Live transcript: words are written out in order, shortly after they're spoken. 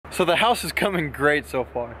So the house is coming great so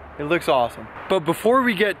far. It looks awesome. But before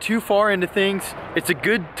we get too far into things, it's a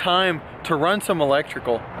good time to run some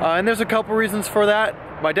electrical. And there's a couple reasons for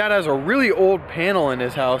that. My dad has a really old panel in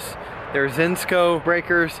his house. They're Zinsco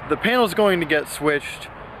breakers. The panel's going to get switched,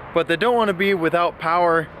 but they don't want to be without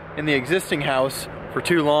power in the existing house for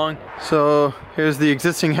too long. So here's the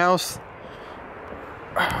existing house.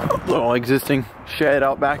 Little existing shed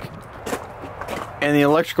out back. And the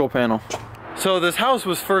electrical panel. So this house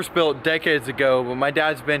was first built decades ago, but my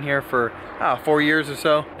dad's been here for 4 years or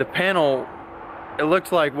so. The panel, it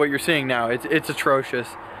looks like what you're seeing now. It's atrocious.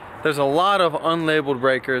 There's a lot of unlabeled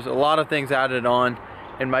breakers, a lot of things added on,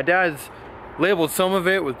 and my dad's labeled some of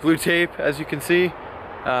it with blue tape, as you can see,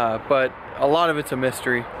 but a lot of it's a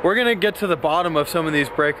mystery. We're gonna get to the bottom of some of these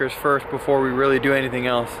breakers first before we really do anything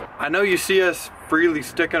else. I know you see us freely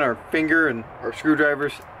sticking our finger and our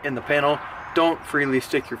screwdrivers in the panel. Don't freely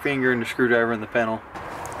stick your finger and the screwdriver in the panel.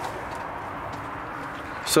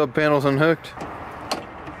 Sub panel's unhooked.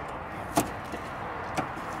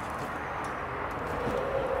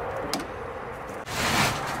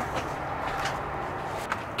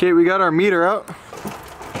 Okay, we got our meter out.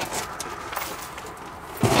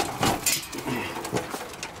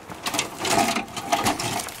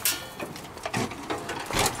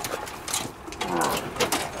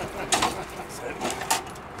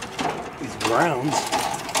 Grounds.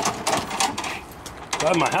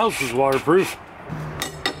 Glad my house is waterproof.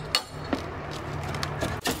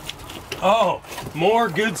 Oh, more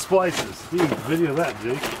good splices. Dude, video that,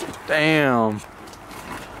 Jake. Damn.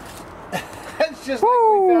 That's just like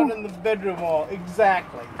we found in the bedroom wall.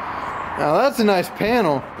 Exactly. Now that's a nice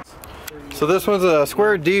panel. So this one's a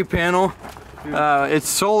square D panel. It's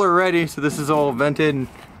solar ready, so this is all vented and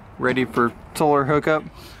ready for solar hookup.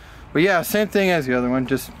 But yeah, same thing as the other one,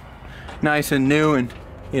 just nice and new and,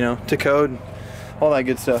 you know, to code, all that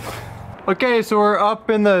good stuff. Okay, so we're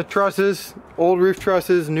up in the trusses, old roof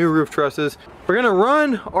trusses, new roof trusses. We're gonna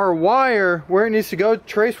run our wire where it needs to go,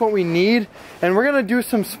 trace what we need, and we're gonna do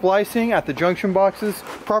some splicing at the junction boxes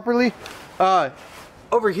properly.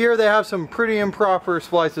 Over here they have some pretty improper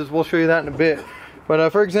splices. We'll show you that in a bit.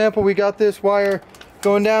 But for example, we got this wire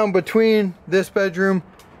going down between this bedroom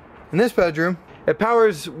and this bedroom. It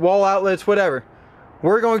powers wall outlets, whatever.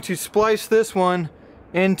 We're going to splice this one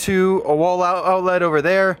into a wall outlet over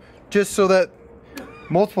there, just so that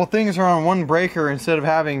multiple things are on one breaker instead of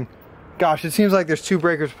having, gosh, it seems like there's 2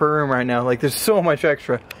 breakers per room right now. Like, there's so much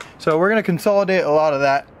extra. So we're gonna consolidate a lot of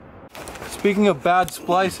that. Speaking of bad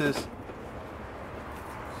splices.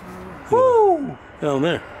 Woo! Down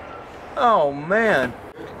there. Oh man.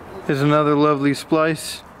 Here's another lovely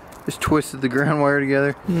splice. Just twisted the ground wire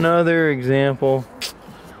together. Another example.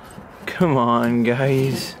 Come on,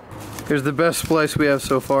 guys. Here's the best splice we have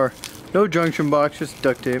so far. No junction box, just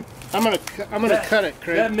duct tape. I'm gonna cut it,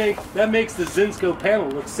 Craig. That makes the Zinsco panel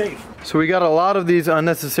look safe. So we got a lot of these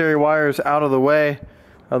unnecessary wires out of the way.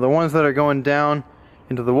 The ones that are going down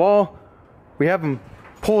into the wall, we have them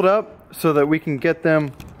pulled up so that we can get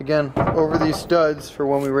them, again, over these studs for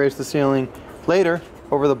when we raise the ceiling later,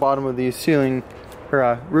 over the bottom of these ceiling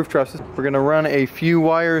or roof trusses. We're gonna run a few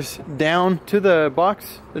wires down to the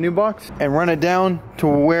box, the new box, and run it down to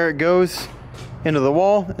where it goes into the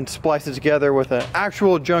wall and splice it together with an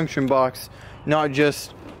actual junction box, not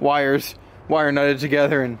just wires wire nutted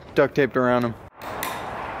together and duct taped around them.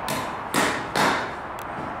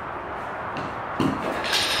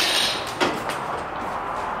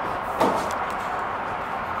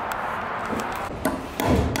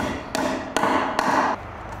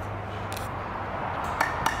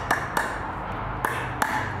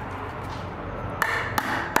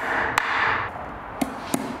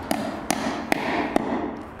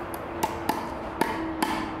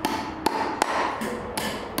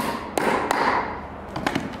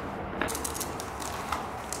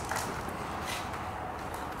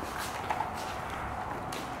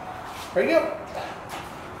 Ready up.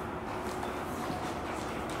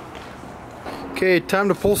 Okay, time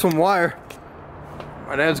to pull some wire.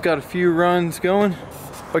 My dad's got a few runs going.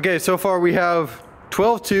 Okay, so far we have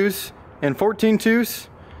 12 twos and 14 twos.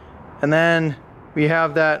 And then we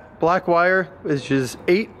have that black wire, which is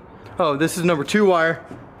 8. Oh, this is number 2 wire.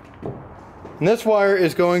 And this wire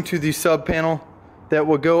is going to the sub panel that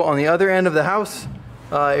will go on the other end of the house.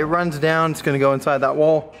 It runs down, it's gonna go inside that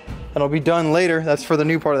wall. And it'll be done later, that's for the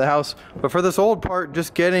new part of the house. But for this old part,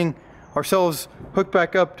 just getting ourselves hooked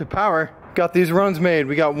back up to power, got these runs made.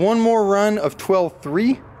 We got one more run of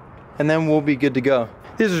 12-3, and then we'll be good to go.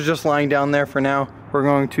 These are just lying down there for now. We're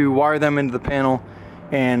going to wire them into the panel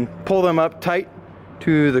and pull them up tight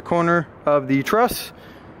to the corner of the truss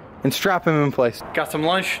and strap him in place. Got some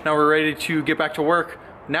lunch, now we're ready to get back to work.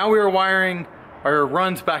 Now we are wiring our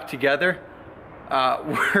runs back together.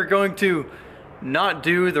 We're going to not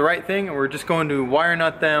do the right thing, and we're just going to wire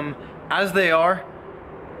nut them as they are.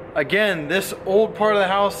 Again, this old part of the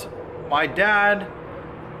house, my dad,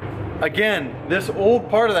 again, this old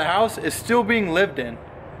part of the house is still being lived in.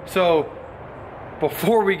 So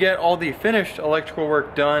before we get all the finished electrical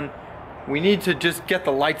work done, we need to just get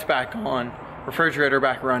the lights back on, refrigerator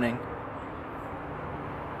back running.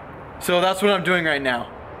 So that's what I'm doing right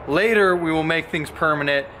now. Later, we will make things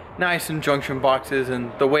permanent, nice in junction boxes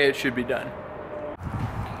and the way it should be done.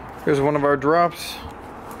 Here's one of our drops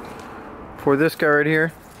for this guy right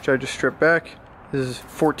here, which I just stripped back. This is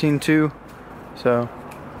 14-2, so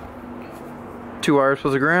 2 wires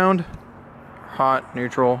plus a ground, hot,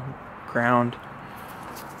 neutral, ground,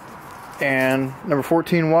 and number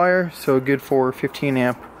 14 wire, so good for 15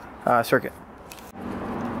 amp circuit.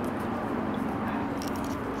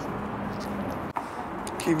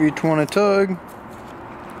 Give each one a tug.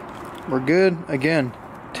 We're good. Again,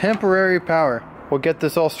 temporary power. We'll get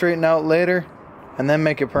this all straightened out later and then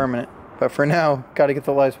make it permanent. But for now, got to get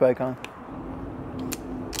the lights back on.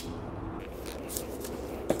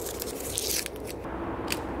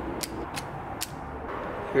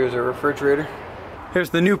 Here's our refrigerator.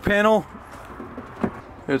 Here's the new panel.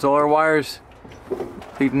 Here's all our wires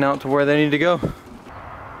leading out to where they need to go.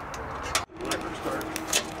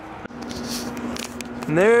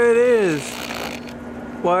 And there it is.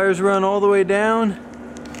 Wires run all the way down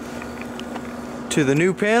to the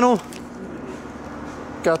new panel.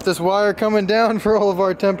 Got this wire coming down for all of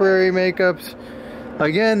our temporary makeups.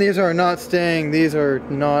 Again, these are not staying. These are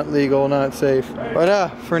not legal, not safe. But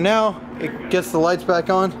for now, it gets the lights back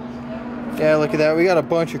on. Yeah, look at that. We got a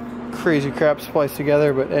bunch of crazy crap spliced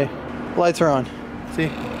together, but hey, lights are on. See?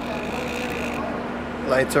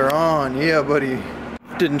 Lights are on. Yeah, buddy.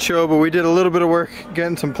 Didn't show, but we did a little bit of work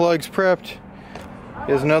getting some plugs prepped.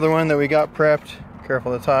 Here's another one that we got prepped.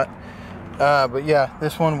 Careful, it's hot. But yeah,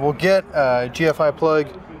 this one will get a GFI plug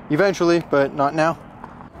eventually, but not now.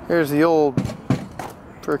 Here's the old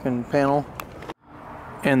freaking panel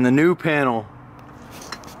and the new panel.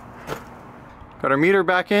 Got our meter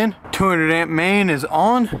back in. 200 amp main is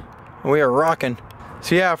on, and we are rocking.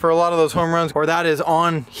 So yeah, for a lot of those home runs, or that is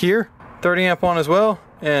on here, 30 amp on as well,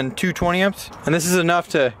 and 220 amps. And this is enough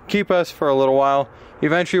to keep us for a little while.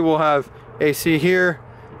 Eventually we'll have AC here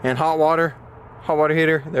and hot water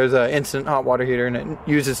heater. There's an instant hot water heater, and it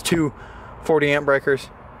uses 2 40 amp breakers.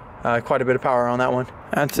 Quite a bit of power on that one.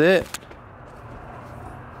 That's it.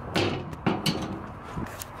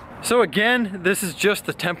 So again, this is just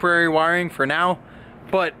the temporary wiring for now,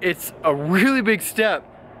 but it's a really big step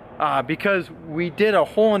because we did a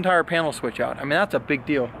whole entire panel switch out. I mean, that's a big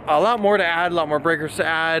deal. A lot more to add, a lot more breakers to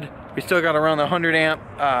add. We still got around the 100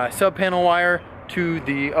 amp sub panel wire to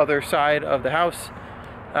the other side of the house.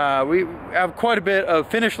 We have quite a bit of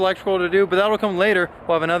finished electrical to do, but that'll come later.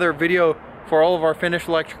 We'll have another video for all of our finished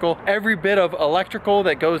electrical, every bit of electrical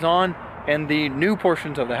that goes on in the new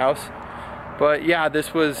portions of the house. But yeah,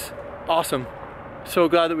 this was awesome. So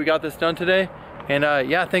glad that we got this done today. And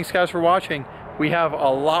yeah, thanks guys for watching. We have a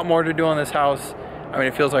lot more to do on this house. I mean,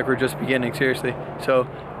 it feels like we're just beginning, seriously. So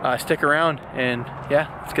stick around, and yeah,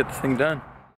 let's get this thing done.